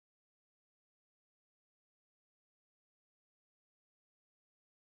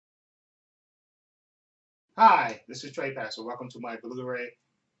Hi, this is Trey Passer. Welcome to my Blu-ray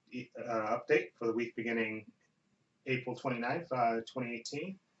update for the week beginning April 29th,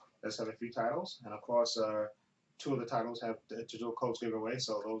 2018. Let's have a few titles, and of course, two of the titles have digital codes giveaway,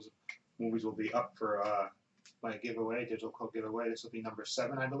 so those movies will be up for my giveaway, digital code giveaway. This will be number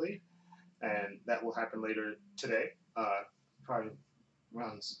 7, I believe, and that will happen later today, probably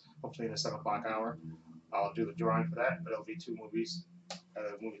around hopefully in the 7 o'clock hour. I'll do the drawing for that, but it'll be two movies.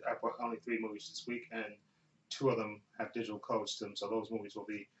 I bought only 3 movies this week, and two of them have digital codes to them, so those movies will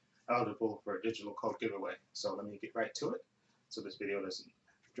be eligible for a digital code giveaway. So let me get right to it, so this video doesn't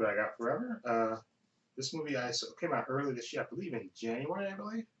drag out forever. This movie came out early this year, I believe in January. I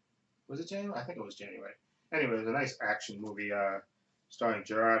believe was it January? I think it was January. Anyway, it was a nice action movie starring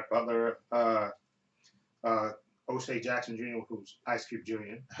Gerard Butler, uh, O'Shea Jackson Jr., who's Ice Cube Jr.,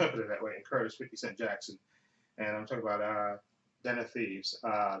 put it that way, and Curtis 50 Cent Jackson. And I'm talking about Den of Thieves.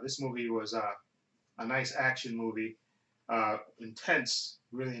 This movie was a nice action movie, intense,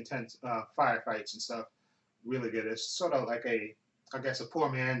 really intense firefights and stuff. Really good. It's sort of like I guess, a poor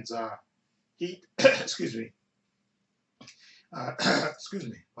man's Heat. Excuse me. Excuse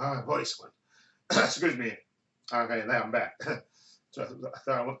me. Wow, my voice went. Excuse me. Okay, now I'm back. So I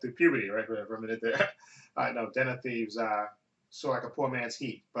thought I went through puberty right for a minute there. No, Den of Thieves, sort of like a poor man's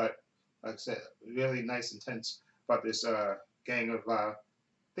Heat, but like I said, really nice, intense about this gang of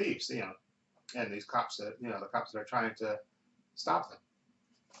thieves, and these cops that the cops that are trying to stop them.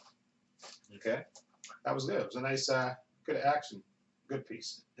 Okay, that was good. It was a nice, good action, good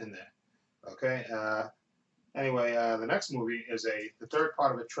piece in there. Okay. Anyway, the next movie is the third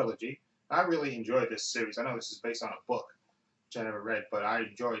part of a trilogy. I really enjoyed this series. I know this is based on a book, which I never read, but I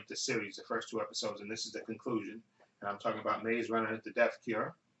enjoyed the series, the first 2 episodes, and this is the conclusion. And I'm talking about Maze Runner: The Death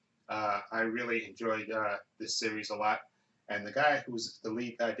Cure. I really enjoyed this series a lot. And the guy who's the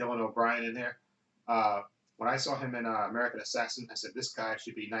lead guy, Dylan O'Brien, in there, uh, when I saw him in American Assassin, I said, this guy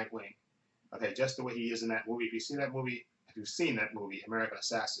should be Nightwing. Okay, just the way he is in that movie. If you see that movie, if you've seen that movie, American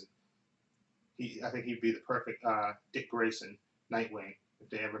Assassin, I think he'd be the perfect Dick Grayson Nightwing if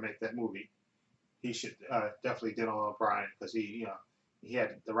they ever make that movie. He should definitely Dylan O'Brien because he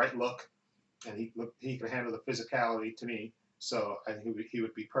had the right look and he could handle the physicality to me. So I think he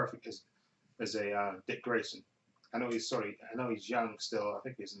would be perfect as a Dick Grayson. I know he's young still. I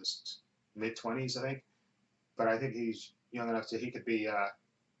think he's in his mid 20s. I think, but I think he's young enough so he could be uh,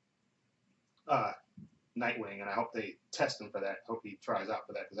 Nightwing, and I hope they test him for that. I hope he tries out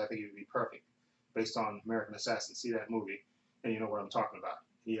for that because I think he would be perfect based on American Assassin. See that movie, and you know what I'm talking about.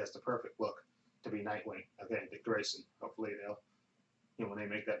 He has the perfect look to be Nightwing. Okay, Dick Grayson. Hopefully they'll, when they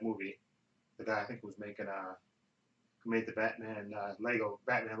make that movie, the guy I think was making who made the Batman Lego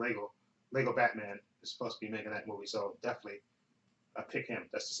Batman is supposed to be making that movie. So definitely pick him.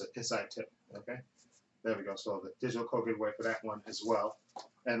 That's just an inside tip. Okay. There we go. So the digital code giveaway for that one as well.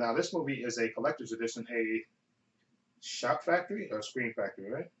 And now this movie is a collector's edition, a Shout Factory or Screen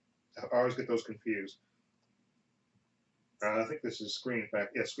Factory, right? I always get those confused. I think this is Screen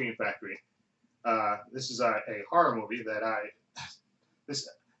Factory. Yeah, Screen Factory. This is a horror movie that this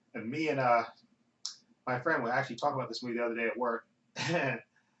and me and my friend were actually talking about this movie the other day at work,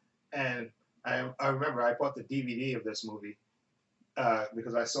 and I remember I bought the DVD of this movie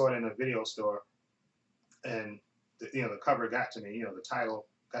because I saw it in a video store, and the cover got to me, the title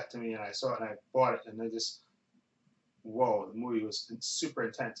got to me, and I saw it and I bought it, and they just whoa, the movie was super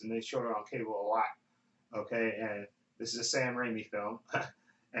intense, and they showed it on cable a lot. Okay, and this is a Sam Raimi film,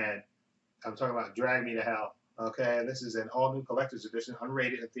 and I'm talking about Drag Me to Hell. Okay, this is an all-new collector's edition,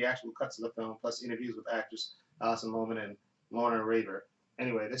 unrated, and theatrical cuts of the film, plus interviews with actors Alison Lohman and Lorna Raver.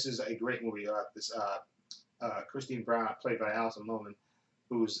 Anyway, this is a great movie. This Christine Brown, played by Alison Lohman,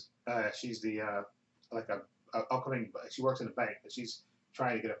 who's she's the like a upcoming. She works in a bank, and she's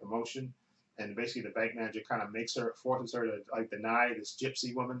trying to get a promotion. And basically, the bank manager kind of forces her to like deny this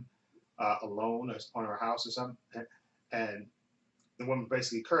gypsy woman a loan on her house or something, and the woman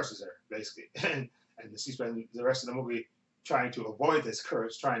basically curses her, basically, and she spends the rest of the movie trying to avoid this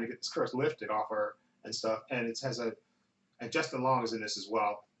curse, trying to get this curse lifted off her and stuff. And it has and Justin Long is in this as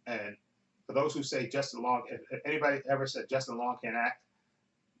well. And for those who say Justin Long, if anybody ever said Justin Long can't act,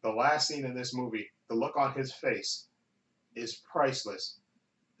 the last scene in this movie, the look on his face is priceless.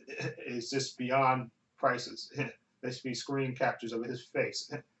 It's just beyond priceless. There should be screen captures of his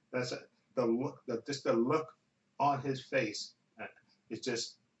face. That's the look, just the look on his face. It's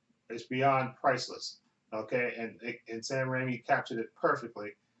just, it's beyond priceless. Okay, and Sam Raimi captured it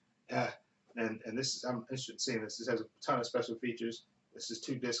perfectly. Uh, and this is, I'm interested in seeing this. This has a ton of special features. This is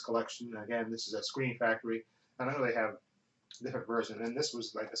 2 disc collection. Again, this is a Screen Factory. I know they have different version. And this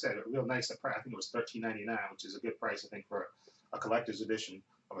was, like I said, a real nice price. I think it was $13.99, which is a good price, I think, for a collector's edition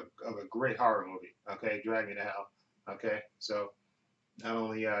of a great horror movie. Okay, Drag Me to Hell. Okay, so not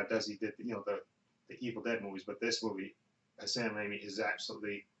only does he did the Evil Dead movies, but this movie, Sam Raimi, is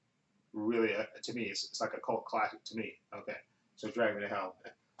absolutely really to me it's like a cult classic to me. Okay, so Drag Me to Hell.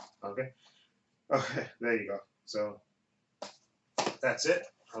 Okay, okay, there you go. So that's it.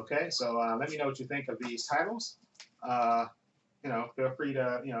 Okay, so let me know what you think of these titles. Uh, feel free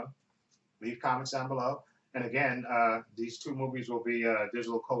to leave comments down below. And again, these two movies will be a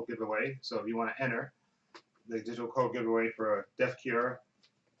digital code giveaway. So if you want to enter the digital code giveaway for Death Cure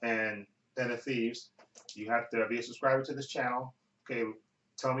and Den of Thieves, you have to be a subscriber to this channel. Okay,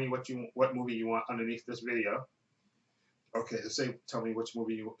 tell me what movie you want underneath this video. Okay, tell me which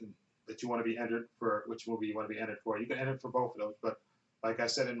movie that you want to be entered for, which movie you want to be entered for. You can enter for both of those, but like I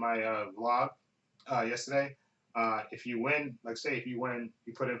said in my vlog yesterday, if you win, like say if you win,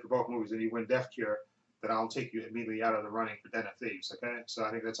 you put in for both movies and you win Death Cure, then I'll take you immediately out of the running for Den of Thieves. Okay, so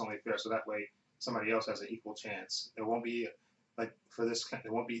I think that's only fair. So that way somebody else has an equal chance. It won't be like for this.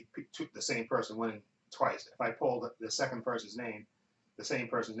 It won't be the same person winning twice. If I pull the second person's name, the same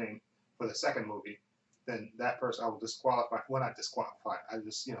person's name for the second movie, then that person I will disqualify. Well, not disqualify. I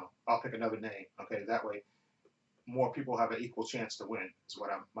just I'll pick another name. Okay, that way more people have an equal chance to win. Is what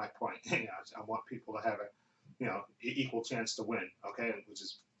my point. I want people to have a equal chance to win. Okay, which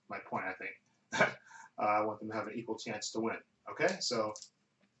is my point. I think I want them to have an equal chance to win. Okay, so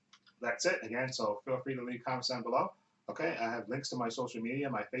that's it again. So feel free to leave comments down below. Okay, I have links to my social media,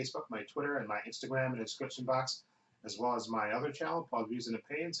 my Facebook, my Twitter, and my Instagram in the description box, as well as my other channel, Paul Views and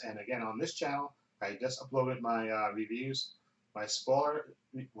Opinions. And again, on this channel, I just uploaded my reviews, my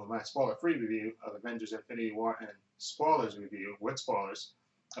spoiler-free review of Avengers: Infinity War, and spoilers review with spoilers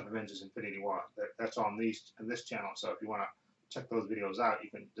of Avengers: Infinity War. That's on this channel. So if you want to check those videos out, you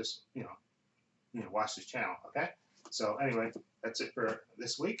can just watch this channel. Okay. So anyway, that's it for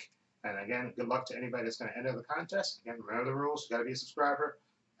this week. And again, good luck to anybody that's going to enter the contest. Again, remember the rules. You got to be a subscriber.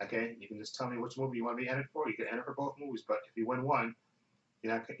 Okay, you can just tell me which movie you want to be entered for. You can enter for both movies, but if you win one, you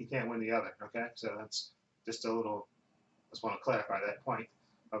can't win the other. Okay, so that's just a little. Just want to clarify that point.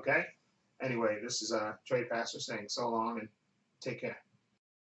 Okay. Anyway, this is Trey Pastor saying so long and take care.